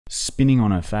spinning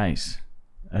on her face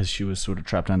as she was sort of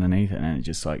trapped underneath it, and it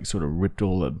just like sort of ripped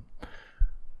all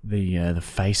the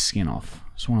face skin off.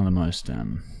 It's one of the most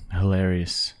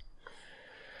hilarious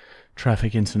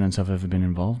traffic incidents I've ever been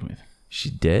involved with. She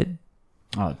dead?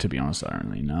 Oh, to be honest, I don't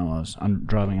really know. I was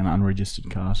driving an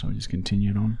unregistered car, so I just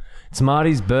continued on. It's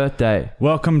Marty's birthday.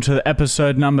 Welcome to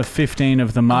episode number 15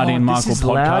 of the Marty and Michael this is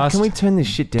podcast. Loud. Can we turn this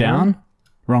shit down?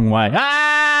 Wrong way.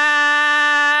 Ah!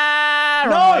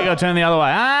 No! Wrong way. You gotta turn the other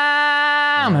way.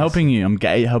 Ah! I'm helping you. I'm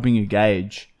helping you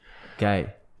gauge. Gay.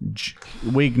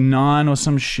 Week 9 or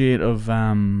some shit of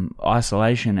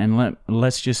isolation, and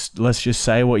let's just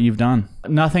say what you've done.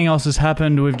 Nothing else has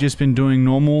happened. We've just been doing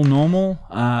normal,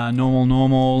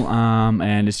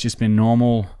 and it's just been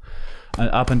normal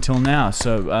up until now.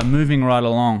 So moving right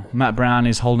along, Matt Brown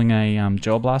is holding a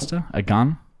gel blaster, a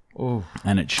gun,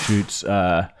 and it shoots.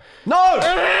 No!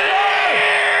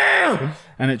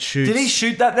 And it shoots. Did he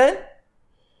shoot that then?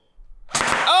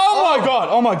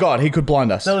 Oh my god, he could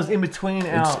blind us. That was in between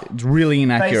our It's really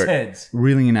inaccurate. face heads.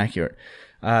 Really inaccurate.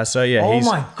 So yeah, Oh he's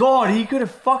my god, he could have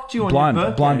fucked you on your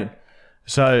birthday. blinded.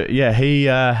 So yeah, he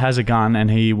has a gun and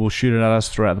he will shoot it at us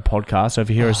throughout the podcast. So if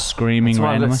you hear us screaming That's why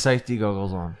I've randomly, got safety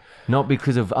goggles on. Not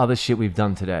because of other shit we've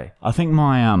done today. I think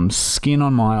my skin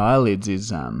on my eyelids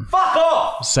is Fuck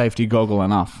off! safety goggle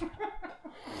enough.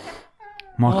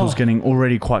 Michael's getting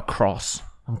already quite cross.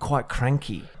 I'm quite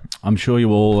cranky. I'm sure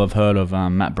you all have heard of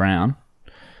Matt Brown.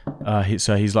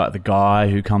 So he's like the guy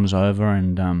who comes over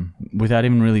and without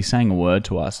even really saying a word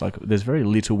to us, like there's very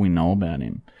little we know about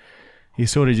him. He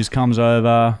sort of just comes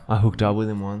over. I hooked up with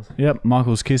him once. Yep,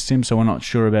 Michael's kissed him, so we're not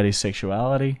sure about his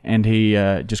sexuality. And he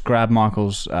just grabbed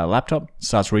Michael's laptop,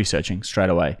 starts researching straight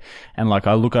away. And like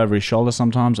I look over his shoulder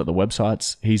sometimes at the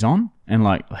websites he's on, and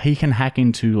like he can hack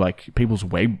into like people's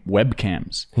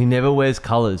webcams. He never wears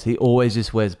colours. He always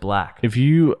just wears black. If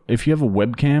you have a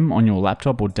webcam on your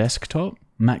laptop or desktop,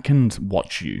 Matt can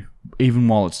watch you even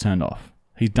while it's turned off.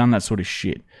 He's done that sort of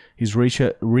shit. His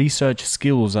research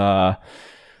skills are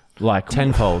like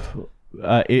tenfold.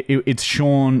 It's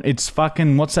Sean. It's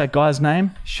fucking, what's that guy's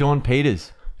name? Sean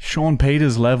Peters. Sean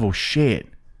Peters level shit.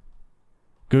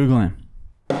 Google him.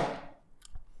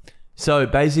 So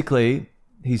basically,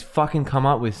 he's fucking come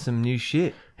up with some new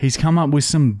shit. He's come up with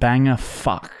some banger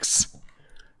fucks.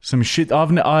 Some shit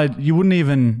you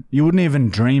wouldn't even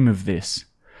dream of this.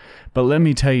 But let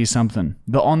me tell you something.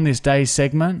 The On This Day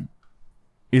segment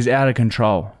is out of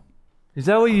control. Is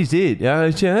that what you did?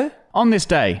 Yeah. On this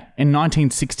day, in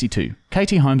 1962,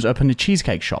 Katie Holmes opened a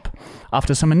cheesecake shop.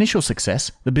 After some initial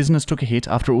success, the business took a hit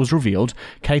after it was revealed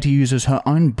Katie uses her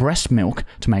own breast milk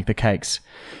to make the cakes.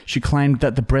 She claimed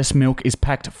that the breast milk is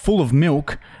packed full of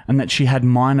milk and that she had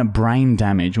minor brain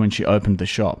damage when she opened the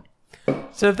shop.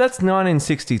 So if that's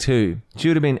 1962, she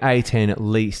would have been 18 at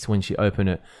least when she opened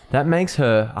it. That makes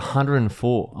her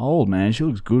 104. Old, man. She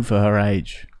looks good for her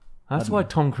age. That's why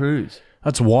Tom Cruise.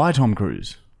 That's why Tom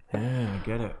Cruise. Yeah, I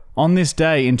get it. On this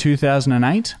day in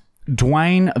 2008,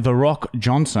 Dwayne "The Rock"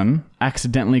 Johnson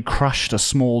accidentally crushed a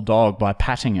small dog by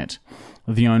patting it.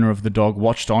 The owner of the dog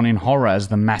watched on in horror as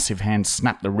the massive hand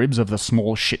snapped the ribs of the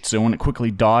small Shih Tzu and it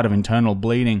quickly died of internal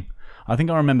bleeding. I think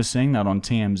I remember seeing that on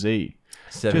TMZ.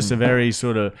 Just a very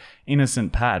sort of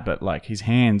innocent pat, but like his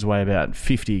hands weigh about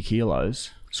 50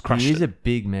 kilos. It's crushed He is a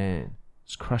big man.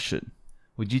 It's crushed it.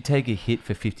 Would you take a hit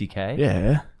for 50k?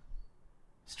 Yeah.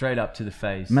 Straight up to the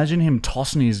face. Imagine him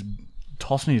tossing his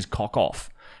cock off.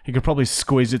 He could probably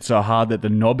squeeze it so hard that the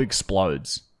knob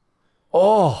explodes.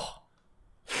 Oh.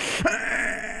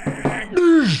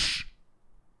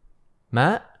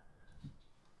 Matt?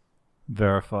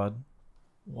 Verified.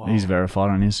 Wow. He's verified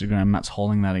on Instagram. Matt's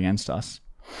holding that against us.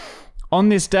 On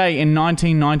this day in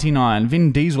 1999,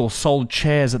 Vin Diesel sold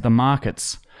chairs at the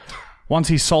markets. Once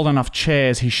he sold enough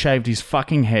chairs, he shaved his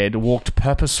fucking head, walked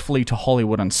purposefully to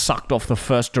Hollywood and sucked off the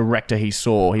first director he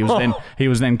saw. He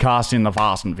was then cast in The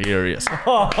Fast and Furious.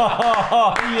 Oh,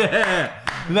 yeah.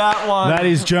 That one. That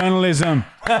is journalism.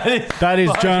 That is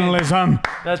journalism.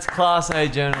 That's class A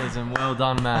journalism. Well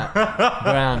done, Matt.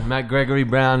 Brown. Matt Gregory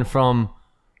Brown from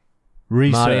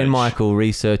Research. Marty and Michael,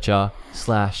 researcher /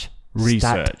 Research.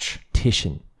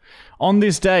 statistician. On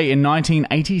this day in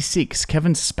 1986,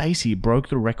 Kevin Spacey broke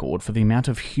the record for the amount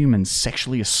of humans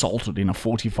sexually assaulted in a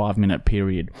 45-minute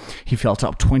period. He felt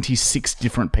up 26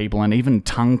 different people and even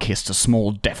tongue-kissed a small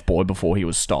deaf boy before he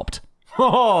was stopped.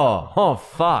 Oh,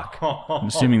 fuck. I'm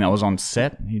assuming that was on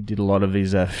set. He did a lot of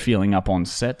his feeling up on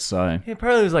set, so... He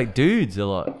apparently was like dudes a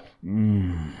lot.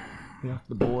 Yeah,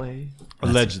 the boy.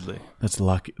 Allegedly. That's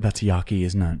yucky,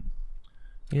 isn't it?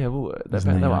 Yeah, well, they were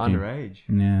yucky? underage.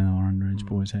 Yeah, they were underage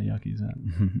boys. How yucky is that?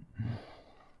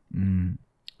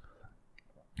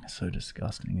 So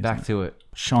disgusting. Isn't Back it? to it.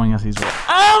 Showing us his.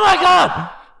 Oh my god!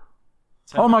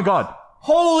 Oh my god!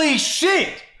 Holy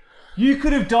shit! You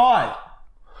could have died.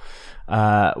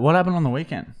 What happened on the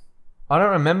weekend? I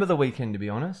don't remember the weekend, to be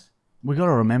honest. We got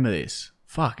to remember this.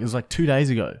 Fuck, it was like 2 days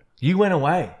ago. You went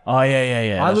away. Oh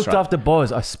yeah. I that's looked right. after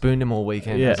Boz. I spooned him all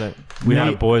weekend. Yeah, We had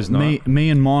a boys' night. Me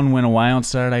and Mon went away on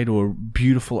Saturday to a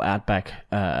beautiful outback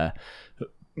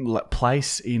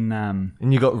place in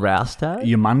And you got roused at?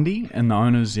 Yamundi, and the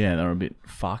owners, they were a bit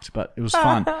fucked, but it was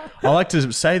fun. I like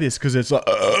to say this because it's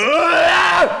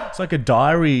like a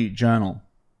diary journal.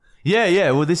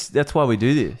 Yeah. Well, that's why we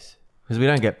do this. Because we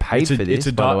don't get paid for this,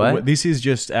 by the way. This is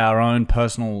just our own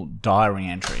personal diary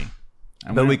entry.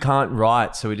 And But we can't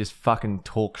write, so we just fucking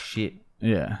talk shit.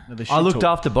 Yeah. I looked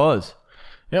after Boz.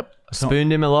 Yep.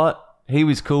 Spooned him a lot. He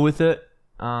was cool with it.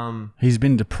 He's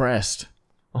been depressed.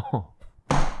 Oh.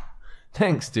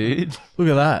 Thanks, dude. Look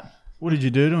at that. What did you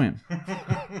do to him?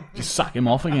 Just suck him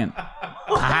off again. Fucking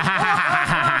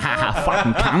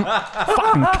cunt.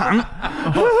 Fucking cunt.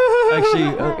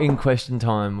 Actually, in question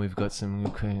time, we've got some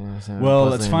questions.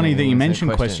 Well, it's funny that you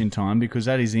mentioned question time because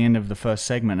that is the end of the first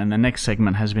segment and the next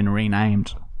segment has been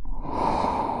renamed.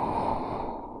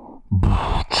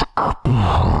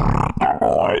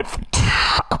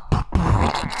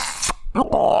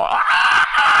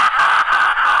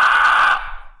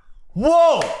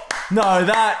 Whoa! No,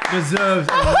 that deserves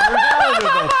a round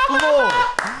of applause.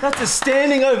 That's a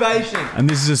standing ovation. And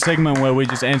this is a segment where we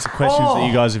just answer questions that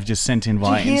you guys have just sent in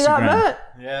via Did you hear Instagram. that, Matt?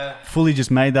 Yeah. Fully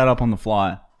just made that up on the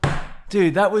fly.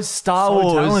 Dude, that was Star So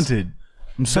Wars. talented.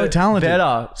 I'm so But talented.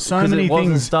 better, So 'cause many it wasn't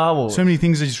things. Star Wars. So many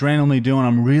things I just randomly do, and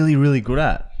I'm really, really good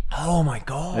at. Oh my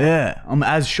god. Yeah, I'm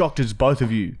as shocked as both of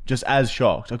you. Just as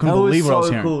shocked. I couldn't That was believe what I was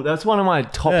so hearing. cool. That's one of my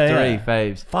top Yeah, three yeah.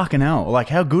 faves. Fucking hell! Like,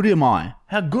 how good am I?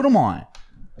 How good am I?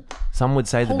 Some would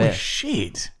say the Holy best.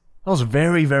 shit! That was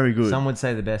very, very good. Some would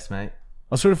say the best, mate.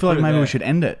 I sort of feel like Put it maybe there. we should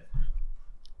end it.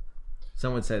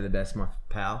 Some would say the best, my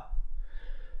pal.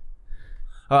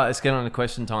 All right, let's get on to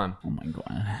question time. Oh my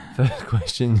god. First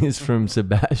question is from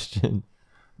Sebastian.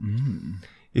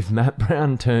 If Matt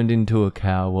Brown turned into a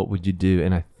cow, what would you do?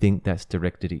 And I think that's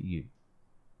directed at you.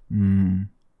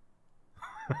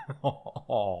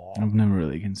 I've never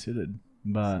really considered,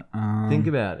 but Think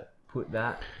about it. Put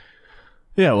that.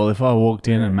 yeah. Well, if I walked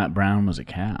in and Matt Brown was a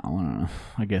cow, I don't know.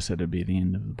 I guess it'd be the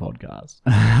end of the podcast.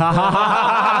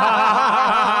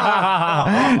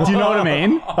 Do you know what I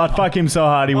mean? I'd fuck him so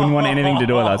hard he wouldn't want anything to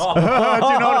do with us.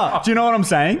 do you know what I'm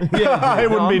saying? Yeah, it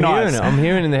wouldn't be nice. I'm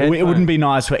hearing it in the headphones. It wouldn't be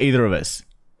nice for either of us.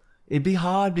 It'd be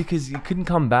hard because you couldn't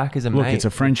come back as a Look, mate. it's a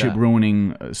with friendship that.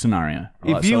 ruining scenario.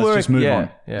 If Right, you so were- let's just move yeah, on.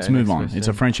 yeah, Let's move next on. It's a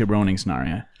question. friendship ruining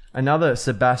scenario. Another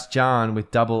Sebastian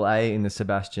with double A in the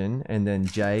Sebastian and then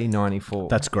J94.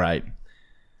 That's great.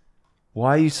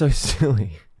 Why are you so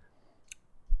silly?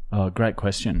 Oh, great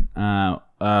question.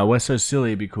 We're so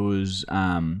silly because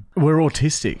we're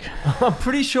autistic. I'm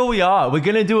pretty sure we are. We're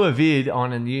going to do a vid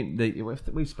on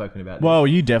we've spoken about this. Well,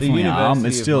 you definitely are. University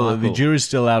It's of still the Michael. jury's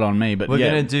still out on me, but We're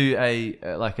yeah. going to do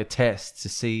a test to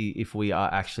see if we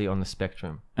are actually on the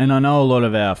spectrum. And I know a lot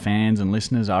of our fans and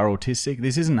listeners are autistic.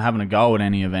 This isn't having a go at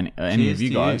any Cheers of you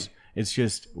to guys. you. It's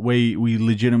just we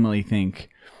legitimately think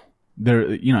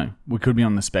we could be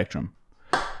on the spectrum.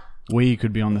 We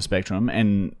could be on the spectrum,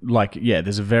 and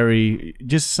there's a very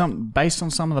based on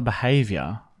some of the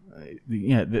behavior.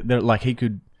 They're like he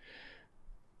could.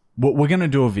 We're gonna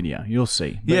do a video. You'll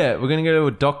see. Yeah, we're going to go to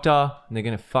a doctor and they're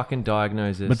going to fucking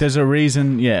diagnose us. But there's a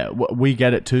reason. Yeah, we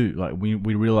get it too. Like we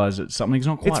realize that something's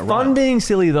not quite it's right. fun being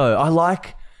silly though. I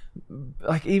like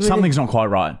even Something's not quite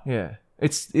right. Yeah.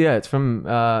 It's from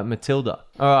Matilda.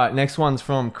 All right, next one's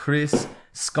from Chris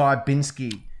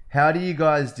Skybinski. How do you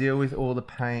guys deal with all the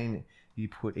pain you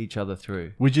put each other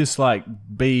through? We just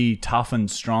be tough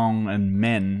and strong and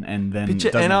men, and then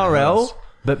Picture doesn't hurt NRL, us.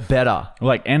 but better.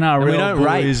 Like NRL we don't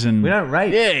rape. boys and We don't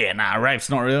rape. Yeah, nah, rape's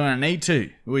not really gonna need to.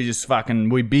 We just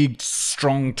we big,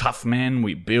 strong, tough men.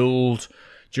 We build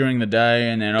during the day,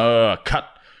 and then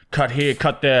cut here,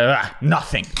 cut there.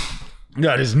 Nothing.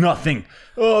 That is nothing.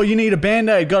 Oh, you need a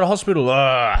band-aid. Go to hospital.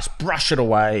 Brush it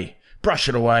away. Brush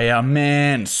it away. Our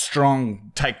man,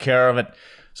 strong, take care of it.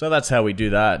 So that's how we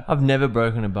do that. I've never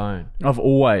broken a bone. I've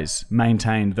always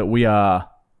maintained that we are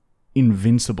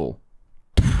invincible.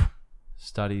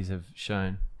 Studies have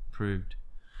shown, proved.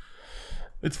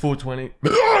 It's 4:20.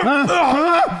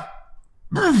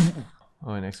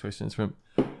 Oh, next question is from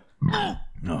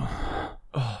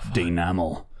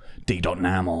D-Namel.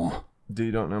 D.Namel.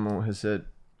 D.Namel has said,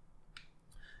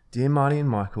 Dear Marty and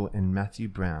Michael and Matthew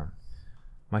Brown,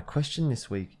 my question this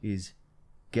week is,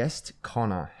 guest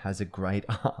Connor has a great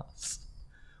ass.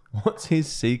 What's his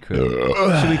secret?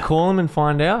 Should we call him and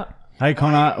find out? Hey,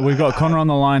 Connor. We've got Connor on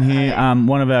the line here.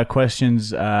 One of our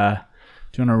questions, do you want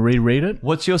to reread it?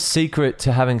 What's your secret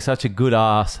to having such a good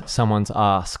ass? Someone's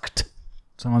asked.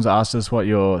 Someone's asked us what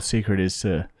your secret is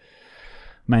to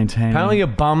maintain. Apparently your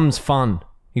bum's fun.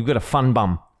 You've got a fun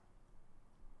bum.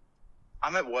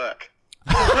 I'm at work.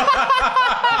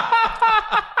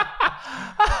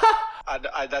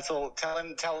 That's all. Tell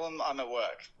them I'm at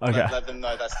work. Okay. Let them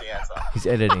know that's the answer. He's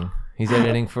editing. He's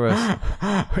editing for us.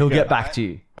 He'll get back to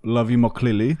you. Love you more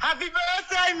clearly. Happy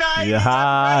birthday, mate! Yeah,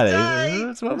 Happy birthday!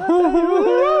 that's what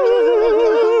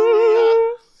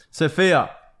Sophia,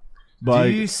 Bye.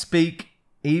 do you speak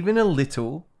even a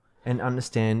little and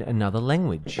understand another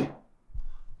language?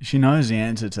 She knows the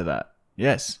answer to that.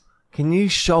 Yes. Can you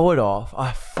show it off?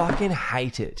 I fucking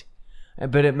hate it.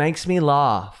 But it makes me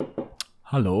laugh.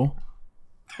 Hello.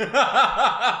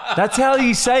 That's how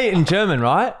you say it in German,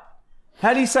 right?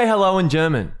 How do you say hello in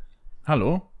German?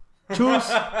 Hello. Tschüss.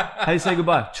 How do you say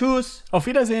goodbye? Tschüss. Auf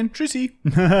Wiedersehen. Tschüssi.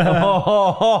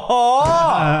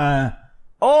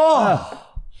 Oh.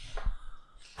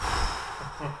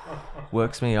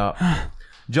 Works me up.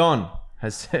 John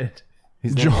has said...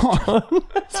 His name is John.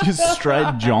 It's just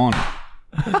straight John.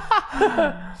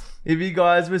 If you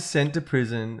guys were sent to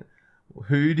prison,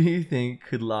 who do you think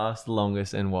could last the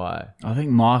longest and why? I think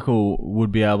Michael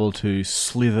would be able to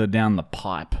slither down the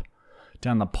pipes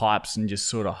and just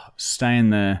sort of stay in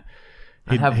there.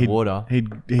 Water.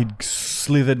 He'd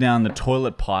slither down the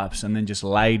toilet pipes and then just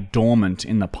lay dormant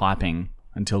in the piping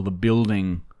until the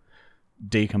building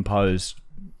decomposed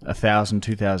 1,000,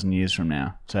 2,000 years from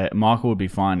now. So Michael would be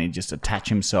fine. He'd just attach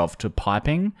himself to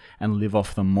piping and live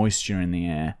off the moisture in the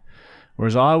air.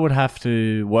 Whereas I would have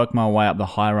to work my way up the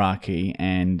hierarchy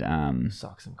and...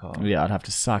 Suck some cock. Yeah, I'd have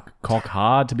to suck cock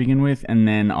hard to begin with, and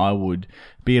then I would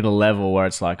be at a level where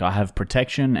it's like I have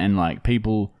protection and like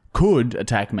people could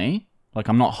attack me. Like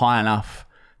I'm not high enough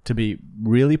to be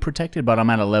really protected, but I'm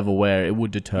at a level where it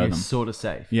would deter You're them. sort of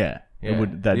safe. Yeah. Yeah.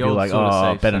 They'd The be old like, sort of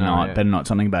oh, safe better scenario. not.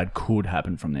 Something bad could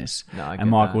happen from this. No, I get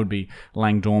and Michael that. would be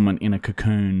laying dormant in a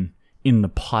cocoon in the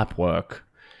pipe work,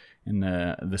 in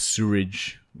the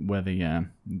sewerage where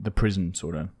the prison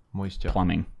sort of Moisture.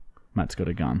 plumbing. Matt's got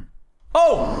a gun.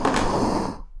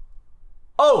 Oh!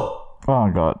 Oh!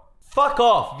 Oh, God. Fuck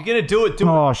off. If you're going to do it, do it.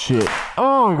 Oh, shit.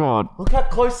 Oh, God. Look how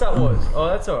close that was. Oh,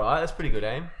 that's all right. That's pretty good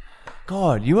aim.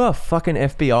 God, you are fucking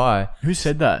FBI. Who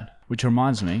said that? Which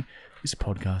reminds me, this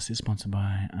podcast is sponsored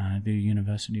by the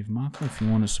University of Marco. If you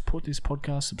want to support this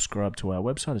podcast, subscribe to our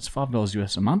website. It's $5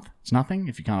 US a month. It's nothing.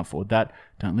 If you can't afford that,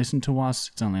 don't listen to us.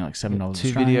 It's only like $7 Two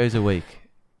Australian. videos a week.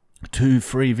 2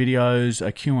 free videos,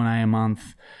 a Q&A a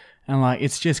month. And like,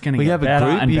 it's just going to We get have a better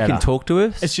group. and You better. can talk to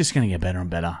us. It's just going to get better and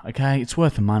better, okay? It's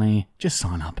worth the money. Just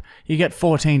sign up. You get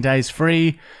 14 days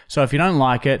free. So if you don't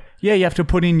like it, yeah, you have to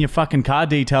put in your fucking card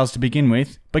details to begin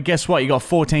with. But guess what? You got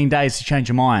 14 days to change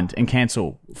your mind and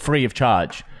cancel free of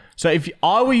charge. So if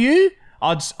I were you,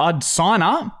 I'd sign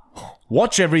up,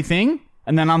 watch everything,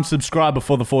 and then unsubscribe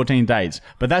before the 14 days.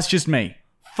 But that's just me.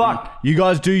 Fuck. You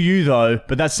guys do you, though,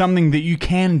 but that's something that you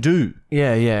can do.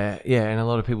 Yeah, and a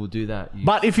lot of people do that.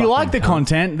 But if you like the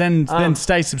content, then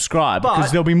stay subscribed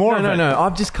because there'll be more of it. No,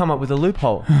 I've just come up with a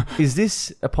loophole. Is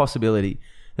this a possibility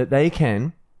that they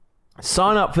can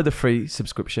sign up for the free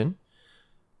subscription,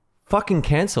 fucking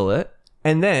cancel it,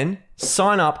 and then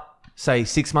sign up, say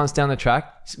 6 months down the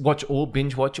track,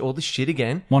 binge watch all the shit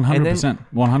again? 100%.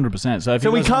 100%. So So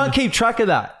we can't keep track of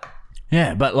that.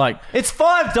 Yeah, but like... It's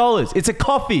 $5. It's a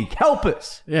coffee. Help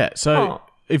us. Yeah, so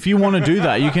if you want to do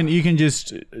that, you can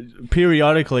just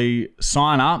periodically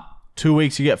sign up. 2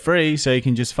 weeks you get free, so you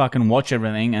can just fucking watch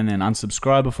everything and then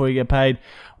unsubscribe before you get paid.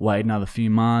 Wait another few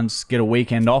months, get a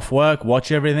weekend off work, watch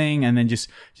everything, and then just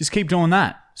keep doing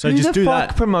that. So Who just the do fuck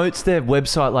that. promotes their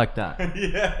website like that?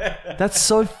 Yeah. That's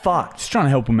so fucked. Just trying to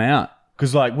help them out.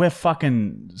 Because, like, we're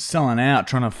fucking selling out,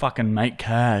 trying to fucking make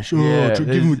cash. Yeah,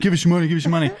 give us your money, give us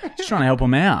your money. Just trying to help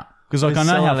them out. Because, like, I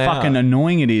know how selling out. fucking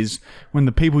annoying it is when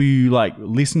the people you, like,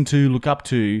 listen to, look up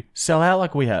to, sell out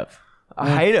like we have.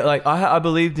 I hate it. Like, I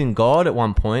believed in God at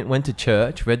one point, went to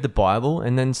church, read the Bible,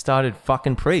 and then started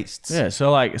fucking priests. Yeah,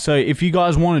 so if you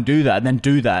guys want to do that, then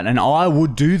do that. And I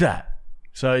would do that.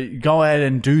 So go ahead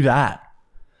and do that.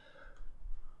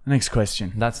 Next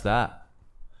question. That's that.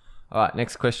 All right,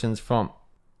 next question's from...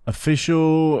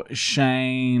 Official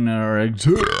Shane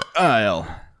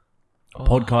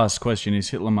Podcast question is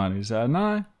Hitler Mud.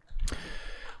 No.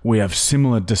 We have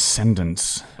similar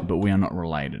descendants, but we are not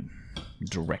related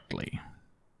directly.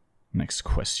 Next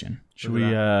question. Should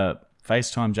we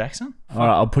FaceTime Jackson? All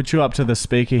right, I'll put you up to the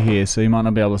speaker here, so you might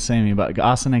not be able to see me. But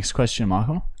ask the next question,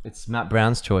 Michael. It's Matt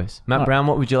Brown's choice. Matt Brown,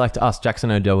 what would you like to ask Jackson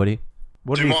O'Doherty?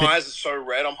 What do my eyes are so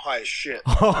red, I'm high as shit.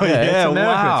 Oh yeah, it's America.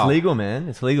 wow. It's legal, man.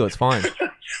 It's legal. It's fine.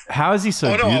 How is he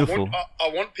so Oh no, beautiful? I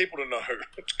want people to know.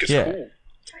 It's Yeah. cool.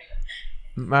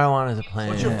 Marijuana is a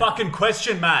plant. What's your fucking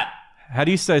question, Matt? How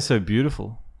do you stay so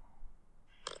beautiful?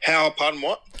 How? Pardon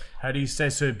what? How do you stay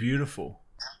so beautiful?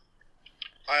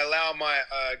 I allow my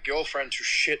girlfriend to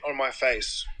shit on my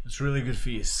face. It's really good for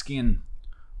your skin.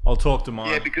 I'll talk to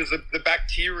mine. Yeah, because the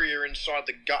bacteria inside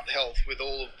the gut health with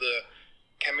all of the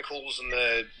chemicals and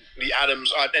the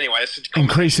atoms. Anyway, it's a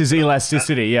Increases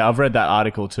elasticity. Yeah, I've read that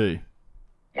article too.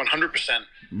 100%.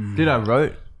 Dude, I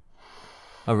wrote.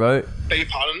 Beg your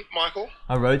pardon, Michael?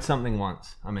 I wrote something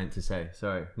once. I meant to say.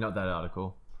 Sorry, not that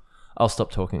article. I'll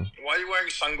stop talking. Why are you wearing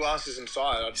sunglasses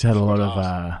inside? He's had a lot of,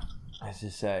 As you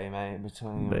say, mate,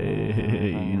 between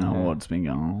you know what's been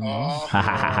going on. Oh.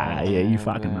 Yeah, you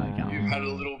fucking know. Can't You've had a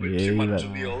little bit Yeah, too you much bet.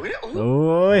 of the oil.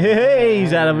 Oh, hey,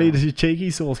 he's out of me, this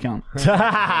cheeky sauce cunt.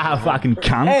 Fucking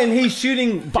cunt. And he's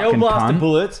shooting gel Fucking blaster cunt.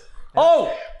 bullets.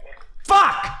 Oh,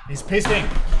 fuck! He's pissing.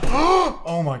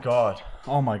 Oh my god.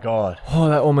 Oh my god. Oh,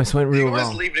 that almost went You real guys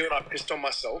wrong. leave it when I pissed on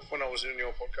myself when I was in your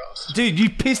podcast. Dude,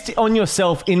 you pissed on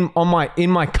yourself in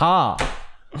my car.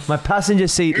 My passenger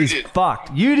seat Who is did?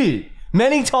 fucked. You did.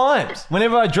 Many times.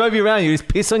 Whenever I drove you around, you just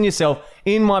piss on yourself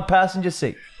in my passenger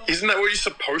seat. Isn't that what you're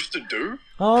supposed to do?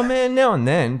 Oh man, now and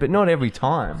then, but not every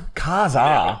time. Cars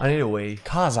are. I need a wee.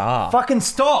 Cars are. Fucking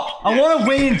stop! I want a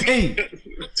wee and pee.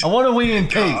 I want a wee and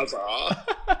pee. Cars are.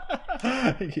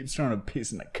 He keeps trying to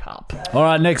piss in a cup. All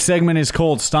right, next segment is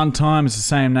called Stunt Time. It's the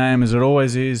same name as it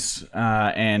always is.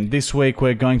 And this week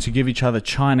we're going to give each other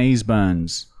Chinese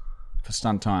burns for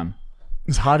Stunt Time.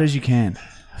 As hard as you can.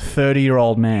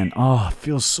 30-year-old man. Oh, it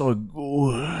feels so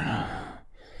good.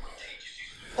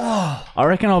 Oh, I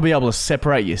reckon I'll be able to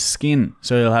separate your skin.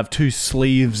 So you'll have two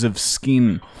sleeves of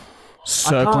skin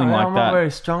circling like I'm not that.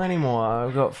 very strong anymore.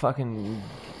 I've got fucking...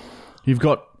 You've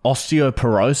got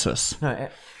osteoporosis. No,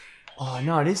 oh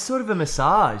no, it is sort of a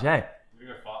massage, eh?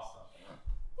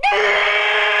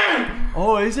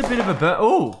 Oh, it is a bit of a burn.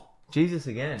 Oh, Jesus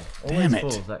again. Always Damn it.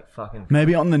 falls like fucking...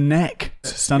 Maybe on the neck. You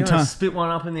Stunt want to Time. spit one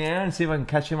up in the air and see if I can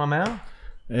catch it in my mouth?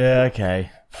 Yeah,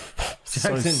 okay. So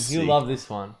Jackson, sick. you love this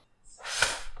one.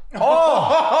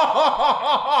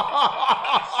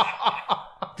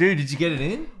 Dude, did you get it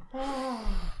in?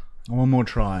 One more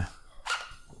try.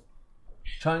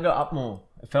 Try and go up more.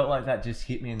 It felt like that just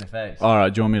hit me in the face. All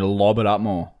right, do you want me to lob it up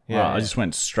more? Yeah, All right, yeah. I just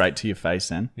went straight to your face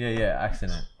then. Yeah,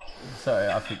 accident. Sorry,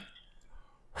 I think...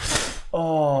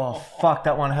 Oh, fuck,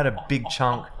 that one had a big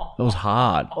chunk. That was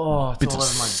hard. Oh, it's Bits all of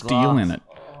over my steel glass. in it.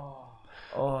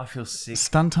 Oh, I feel sick.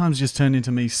 Stunt Time's just turned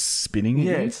into me spitting at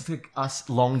Yeah, you. it's like us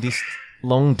long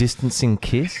distancing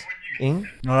kissing.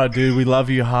 All right, dude, we love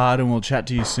you hard and we'll chat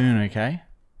to you soon, okay?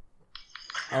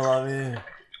 I love you.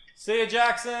 See you,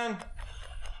 Jackson.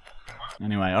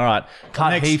 Anyway, all right. Cut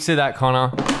Next- heaps of that,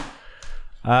 Connor.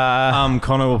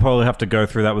 Connor will probably have to go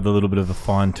through that with a little bit of a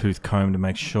fine-tooth comb to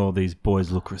make sure these boys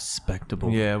look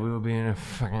respectable. Yeah, we were being a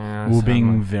fucking... We're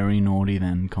being very naughty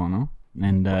then, Connor.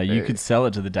 And you could sell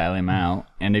it to the Daily Mail.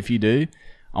 And if you do,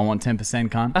 I want 10%,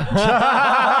 cunt.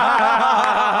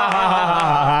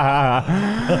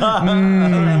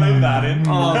 Leave that in.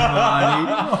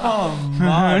 Oh,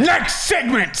 Marty. Next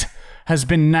segment has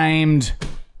been named...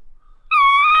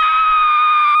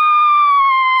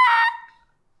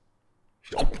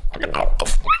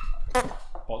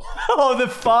 Oh, the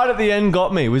fart at the end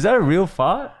got me. Was that a real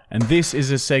fart? And this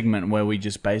is a segment where we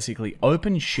just basically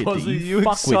open shit that you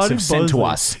fuckwits have sent to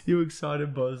us. You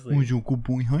excited, Bosley? Was your good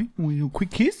boy, hey? Was your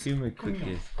quick kiss? Give me a quick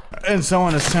kiss. And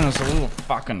someone has sent us a little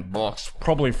fucking box,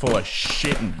 probably full of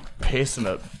shit and piss and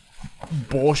a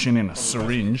abortion in a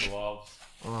syringe. Oh,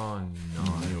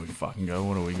 no. Here we fucking go.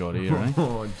 What do we got here, eh?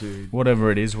 Oh, dude.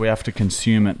 Whatever it is, we have to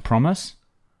consume it. Promise?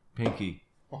 Pinky.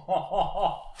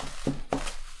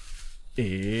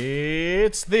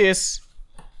 It's this.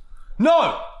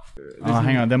 No! Oh,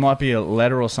 hang on. There might be a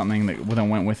letter or something that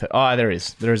went with it. Oh, there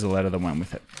is. There is a letter that went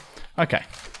with it. Okay.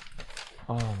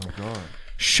 Oh, my God.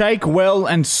 Shake well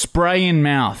and spray in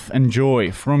mouth.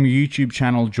 Enjoy. From YouTube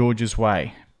channel George's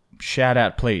Way. Shout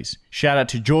out, please. Shout out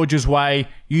to George's Way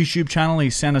YouTube channel. He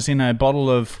sent us in a bottle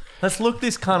of Let's look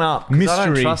this cunt up, 'cause I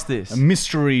don't trust this. a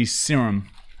mystery serum.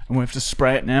 And we have to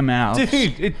spray it in our mouths.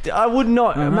 Dude, I would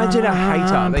not. Imagine a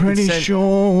hater. I'm They could pretty send-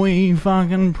 sure we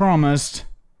fucking promised.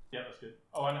 Yeah, that's good.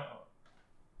 Oh, I know.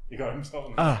 You got himself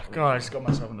in the Oh, God, I just got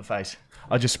myself in the face.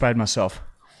 I just sprayed myself.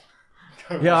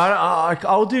 Yeah,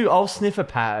 I'll sniff a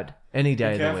pad any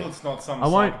day of the Careful, week. it's not some I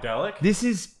won't- psychedelic. This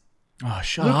is Oh,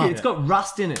 shut Look, up. it's got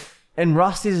rust in it. And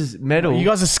rust is metal. You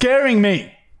guys are scaring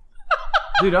me.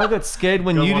 Dude, I got scared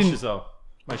when Go you wash didn't... yourself.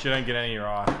 Make sure you don't get any in your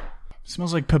eye.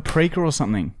 Smells like paprika or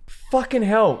something. Fucking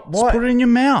hell. Just What? put it in your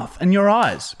mouth and your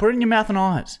eyes. Put it in your mouth and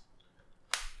eyes.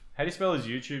 How do you spell his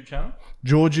YouTube channel?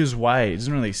 George's Way. It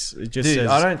doesn't really... It just Dude, says...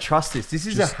 I don't trust this. This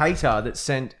is a hater that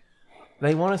sent...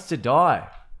 They want us to die.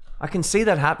 I can see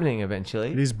that happening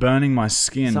eventually. It is burning my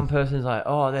skin. Some person's like,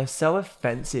 oh, they're so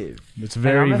offensive. It's And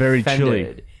very, I'm very offended,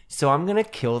 chilly. So I'm going to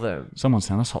kill them. Someone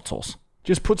sent us hot sauce.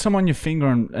 Just put some on your finger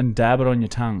and dab it on your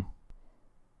tongue.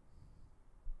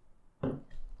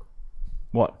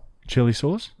 What? Chili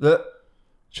sauce?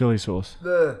 Chili sauce.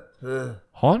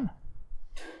 Hot?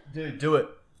 Dude, do it.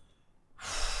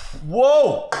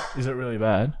 Whoa! Is it really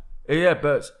bad? Yeah, it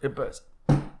burns. It burns.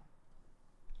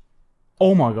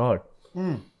 Oh my god.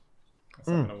 That's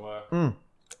not gonna work. You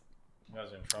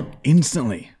guys are in trouble.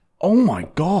 Instantly. Oh my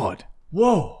god.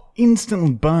 Whoa!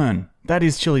 Instant burn. That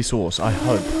is chili sauce, I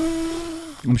hope.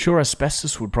 I'm sure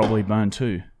asbestos would probably burn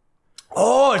too.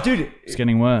 Oh, dude. It's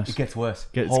getting worse. It gets worse.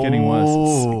 It's getting worse.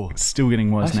 Oh. It's still getting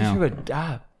I worse just now. took a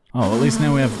dab. Oh, at least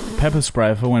now we have pepper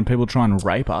spray for when people try and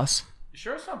rape us. You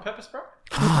sure it's not pepper spray?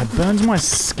 Ah, it burns my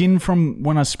skin from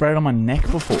when I sprayed on my neck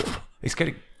before. It's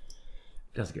getting... It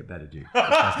doesn't get better, dude.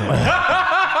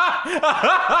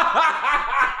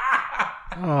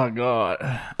 Oh god.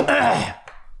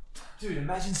 Dude,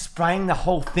 imagine spraying the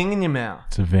whole thing in your mouth.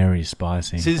 It's very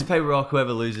spicy. Scissors, paper, rock,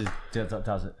 whoever loses does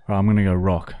it. Right, I'm gonna go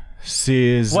rock.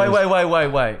 Scissors. Wait.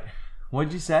 What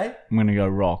did you say? I'm gonna go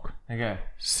rock. Okay.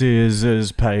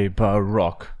 Scissors, paper,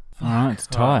 rock. Alright, it's a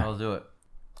tie. I'll do it.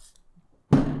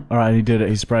 Alright, he did it.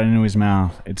 He sprayed it into his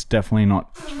mouth. It's definitely not.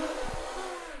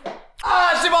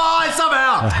 Ah, it's in my eye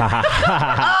somehow!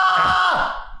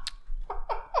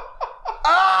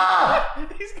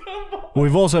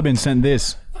 We've also been sent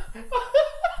this.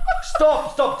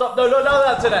 Stop. No, none of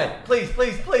that today. Please.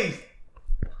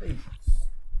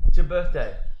 It's your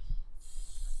birthday.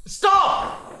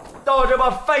 Stop! No, dude,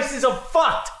 my face is all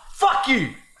fucked. Fuck you.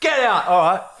 Get out. All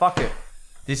right, fuck it.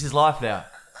 This is life now.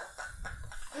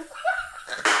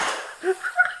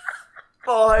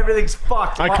 Oh, everything's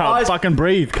fucked. I My can't eyes- fucking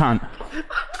breathe, cunt.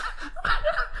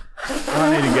 I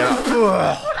need to get up.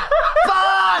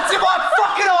 Ah, it's in my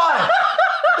fucking eye!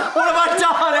 What have I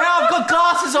done? How I've got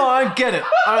glasses on? I don't get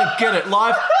it.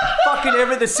 Life, fucking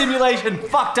everything. The simulation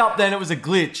fucked up then. It was a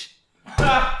glitch.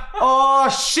 Oh,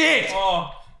 shit!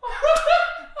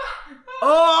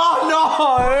 Oh,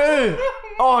 no!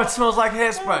 Oh, it smells like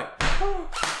hairspray.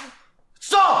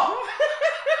 Stop!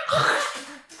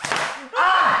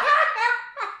 Ah!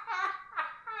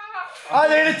 I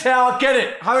need a towel. Get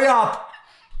it. Hurry up.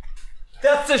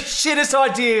 That's the shittest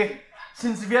idea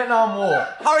since the Vietnam War.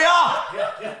 Hurry up!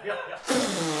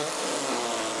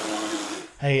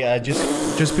 Hey,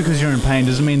 just because you're in pain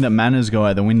doesn't mean that manners go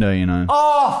out the window, you know.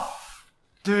 Oh!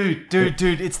 Dude,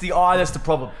 it's the eye that's the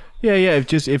problem. Yeah.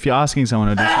 If you're asking someone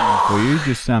to do something for you,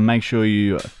 just make sure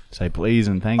you say please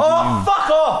and thank Oh, you. fuck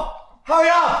off! Hurry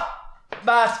up!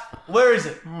 Matt, where is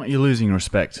it? Oh, you're losing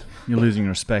respect.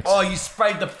 Oh, you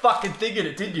sprayed the fucking thing in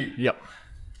it, didn't you? Yep.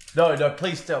 No,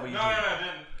 please tell me you did. I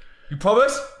didn't. You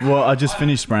promise? Well, I just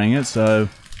finished spraying it, so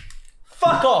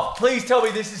Fuck off! Please tell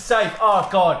me this is safe. Oh,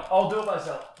 God. I'll do it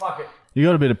myself. Fuck it. you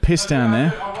got a bit of piss down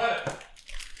there. I wet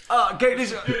it. Get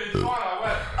this... Dude, it's fine, I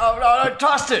wet it. Oh, no, I don't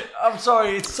trust it. I'm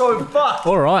sorry. It's so fucked.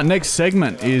 All right, next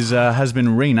segment is has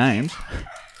been renamed.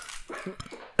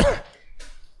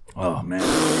 Oh man,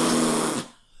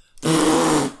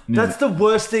 That's the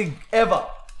worst thing ever.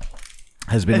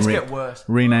 has been Let's get worse.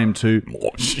 renamed to.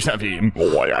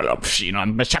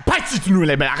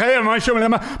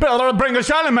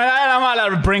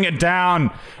 Bring it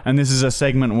down. And this is a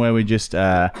segment where we just do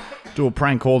a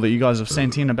prank call that you guys have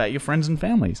sent in about your friends and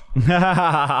families.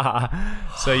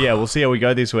 So yeah, we'll see how we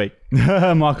go this week.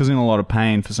 Michael's in a lot of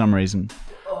pain for some reason.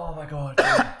 Oh, my God.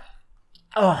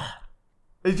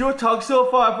 Is your tongue still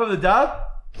fire from the dab?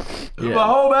 Yeah. My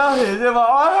whole mouth is in my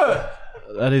eye hurt.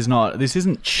 That is not. This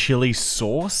isn't chili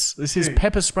sauce. This is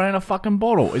pepper spray in a fucking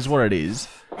bottle. Is what it is.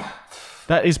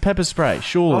 That is pepper spray. Oh,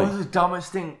 Surely. this is the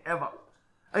dumbest thing ever.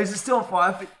 Is it still on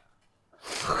fire?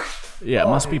 Yeah, it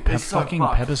must be it's so fucking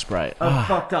fucked. pepper spray. I'm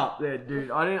fucked up there,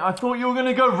 dude. I thought you were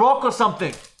gonna go rock or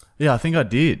something. Yeah, I think I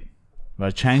did. But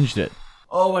I changed it.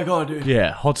 Oh my God, dude.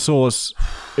 Yeah, hot sauce.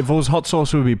 If it was hot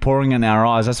sauce, we'd be pouring it in our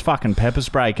eyes. That's fucking pepper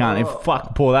spray, cunt. If you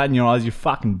fucking pour that in your eyes, you're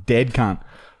fucking dead, cunt.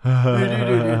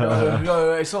 Dude,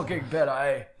 no, it's not getting better,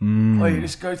 eh? Oh, you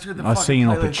just go through the I fucking see an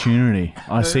playlist. opportunity.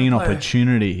 I see an play.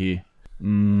 opportunity here.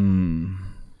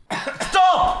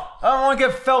 Stop! I don't want to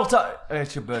get felt up.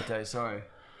 It's your birthday, sorry.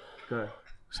 Go.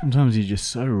 Sometimes you're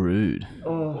just so rude.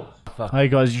 Oh, fuck. Hey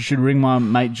guys, you should ring my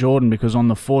mate Jordan because on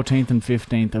the 14th and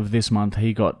 15th of this month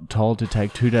he got told to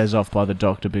take 2 days off by the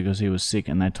doctor because he was sick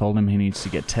and they told him he needs to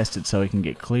get tested so he can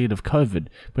get cleared of COVID.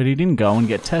 But he didn't go and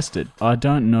get tested. I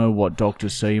don't know what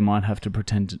doctors say, you might have to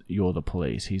pretend you're the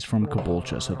police. He's from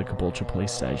Caboolture, so the Caboolture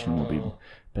police station will be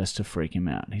best to freak him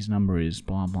out. His number is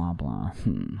blah blah blah.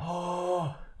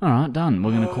 Alright, done.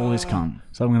 We're going to call this cunt.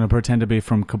 So I'm going to pretend to be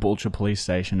from Caboolture police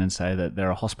station and say that there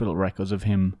are hospital records of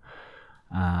him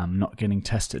not getting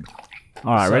tested.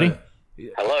 Alright, ready?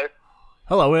 Hello.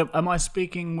 Hello, am I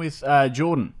speaking with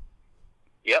Jordan?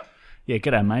 Yep. Yeah,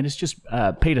 g'day mate. It's just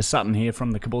Peter Sutton here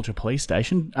from the Caboolture police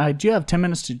station. Do you have 10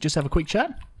 minutes to just have a quick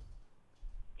chat?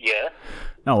 Yeah.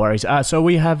 No worries. So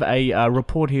we have a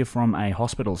report here from a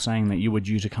hospital saying that you were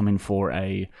due to come in for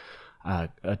a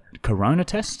corona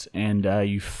test and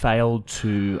you failed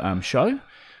to show.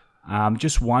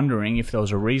 Just wondering if there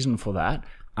was a reason for that.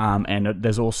 And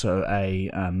there's also a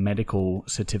medical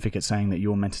certificate saying that you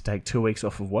were meant to take 2 weeks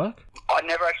off of work. I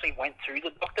never actually went through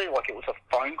the doctor, like it was a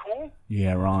phone call.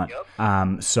 Yeah, right.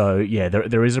 Yep. So, yeah,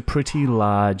 there is a pretty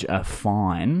large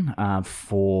fine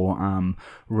for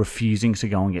refusing to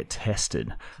go and get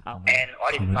tested. And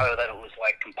I didn't know that it was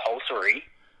like compulsory.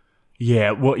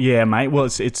 Yeah, well, yeah, mate. Well,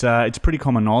 it's pretty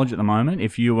common knowledge at the moment.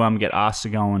 If you get asked to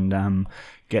go and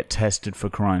get tested for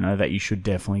corona, that you should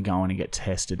definitely go in and get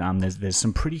tested. There's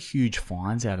some pretty huge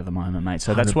fines out at the moment, mate.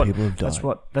 So that's what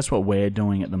we're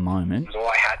doing at the moment. All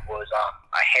I had was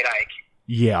a headache.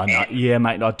 Yeah, I know. Yeah,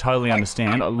 mate. I totally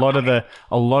understand. A lot of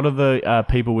the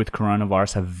people with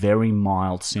coronavirus have very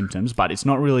mild symptoms, but it's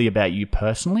not really about you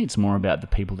personally. It's more about the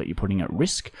people that you're putting at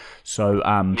risk. So,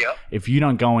 if you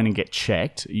don't go in and get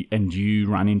checked, and you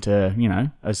run into,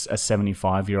 a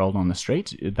 75-year-old on the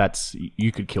street,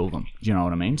 you could kill them. Do you know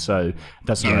what I mean? So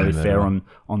that's not really fair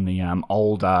on the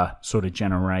older sort of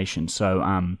generation.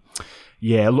 So,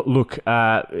 yeah, look,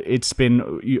 it's been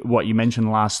what you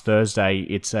mentioned last Thursday.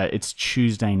 It's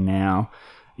Tuesday now.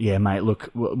 Yeah, mate.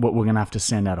 Look, we're gonna have to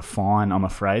send out a fine. I'm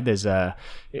afraid there's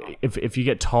if you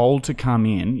get told to come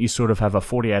in, you sort of have a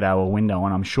 48-hour window,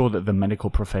 and I'm sure that the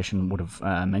medical profession would have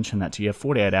mentioned that to you.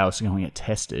 48 hours to go and get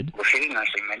tested. Well, she didn't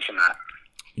actually mention that.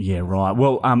 Yeah, right.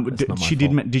 Well,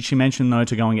 did she mention though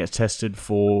to go and get tested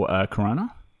for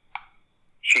corona?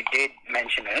 She did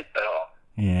mention it, but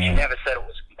she Yeah. never said it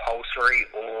was compulsory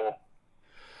or.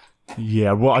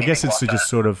 Yeah, well, I guess it's just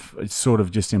sort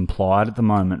of just implied at the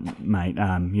moment, mate.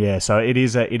 Yeah, so it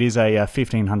is a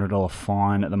 $1,500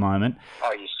 fine at the moment.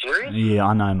 Are you serious? Yeah,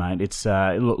 I know, mate. It's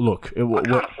look. I can't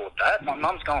afford that. My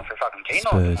mum's going for fucking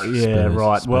Keno. Yeah,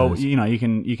 right. Well, you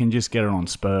can just get it on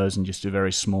Spurs and just do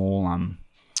very small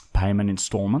payment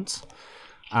installments.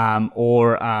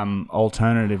 Or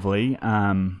alternatively,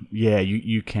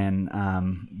 you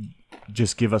can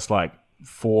just give us like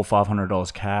 $400 or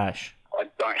 $500 cash. I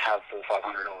don't have $400 or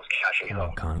 $500 cash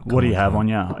either. What do you have on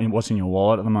you? What's in your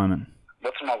wallet at the moment?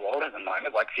 What's in my wallet at the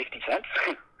moment? Like 50 cents?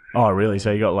 Oh, really?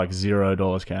 So you got like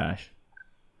 $0 cash?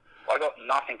 I got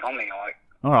nothing on me. Like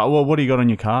All right. Well, what do you got on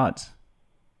your cards?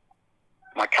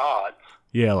 my cards?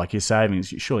 Yeah, like your savings.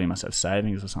 Surely you must have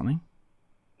savings or something.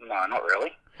 No, not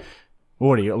really.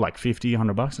 What do you got? Like $50,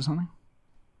 $100 or something?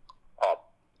 Oh,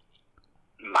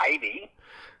 maybe.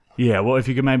 Yeah, well, if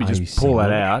you could maybe Are you just pull that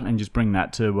serious? out and just bring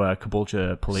that to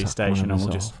Caboolture police Suck one station, of and us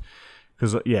we'll just off.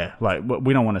 because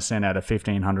we don't want to send out a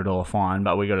 $1,500 fine,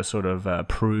 but we got to sort of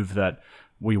prove that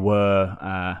we were,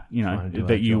 Trying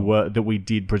to do our that we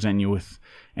did present you with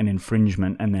an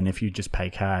infringement, and then if you just pay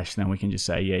cash, then we can just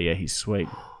say, yeah, he's sweet.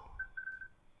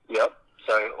 Yep.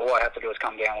 So all I have to do is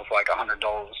come down with like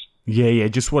 $100. Yeah,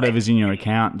 just whatever's in your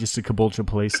account, just to Caboolture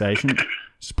police station.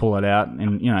 Just pull it out,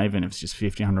 and even if it's just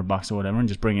 $50, $100 or whatever, and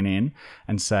just bring it in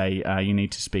and say you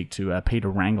need to speak to Peter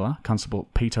Wrangler, Constable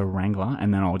Peter Wrangler,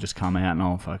 and then I'll just come out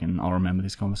and I'll remember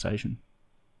this conversation.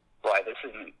 Like, this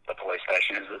isn't the police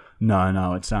station, is it?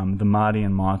 No, it's the Marty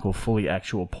and Michael fully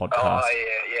actual podcast. Oh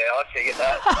yeah, I figured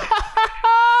that.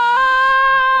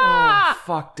 Oh,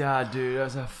 fuck that, dude. That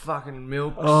was a fucking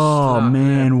milk. Oh stuck,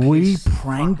 man, we Piece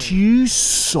pranked fucking- you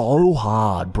so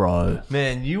hard, bro.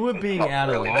 Man, you were being out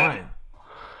of really, line.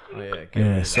 Oh, yeah, get Yeah,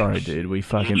 rid of sorry, that. dude. We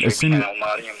fucking You as soon check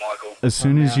Marty and Michael. as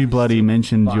soon as you mouth bloody is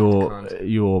mentioned fucked,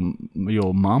 your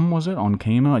mum, was it, on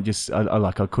chemo?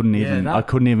 I couldn't Yeah, even that- I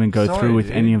couldn't even go sorry, through with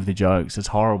dude. any of the jokes. It's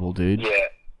horrible, dude. Yeah.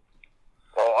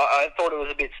 Well, I thought it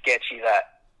was a bit sketchy that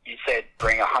you said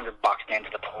bring $100 down to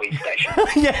the police station.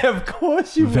 Yeah, of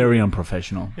course you Very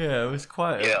unprofessional. Yeah, it was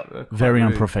quite. Yeah. quite Very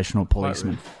rude. unprofessional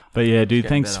policeman. rude. But yeah, dude, Getting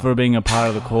thanks better. for being a part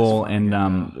of the call, and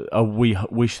we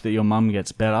wish that your mum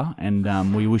gets better,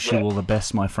 and we wish you all the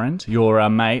best, my friend. Your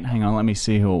mate, hang on, let me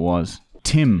see who it was.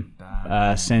 Tim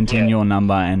sent in your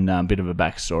number and a bit of a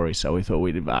backstory, so we thought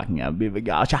we'd have a bit of a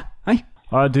gacha. Hey?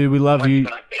 All right, dude, we love you.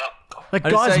 That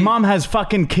guy's mum has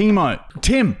fucking chemo.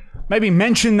 Tim, maybe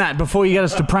mention that before you get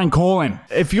us to prank call him.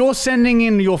 If you're sending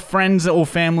in your friends or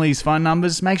family's phone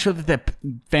numbers, make sure that their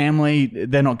family,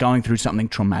 they're not going through something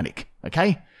traumatic,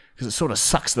 okay? Because it sort of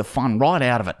sucks the fun right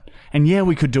out of it. And yeah,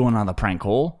 we could do another prank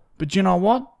call, but you know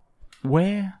what?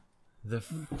 Where? The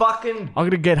fucking... I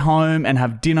got to get home and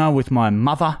have dinner with my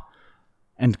mother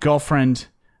and girlfriend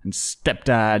and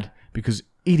stepdad because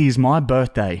it is my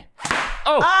birthday.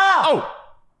 Oh!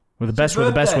 We're the best, we're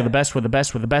the best, we're the best, we're the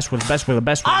best, we're the best, we're the best, we're the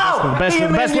best, we're the best, we're the best, we're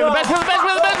the best, we're the best, we're the best, we're the best.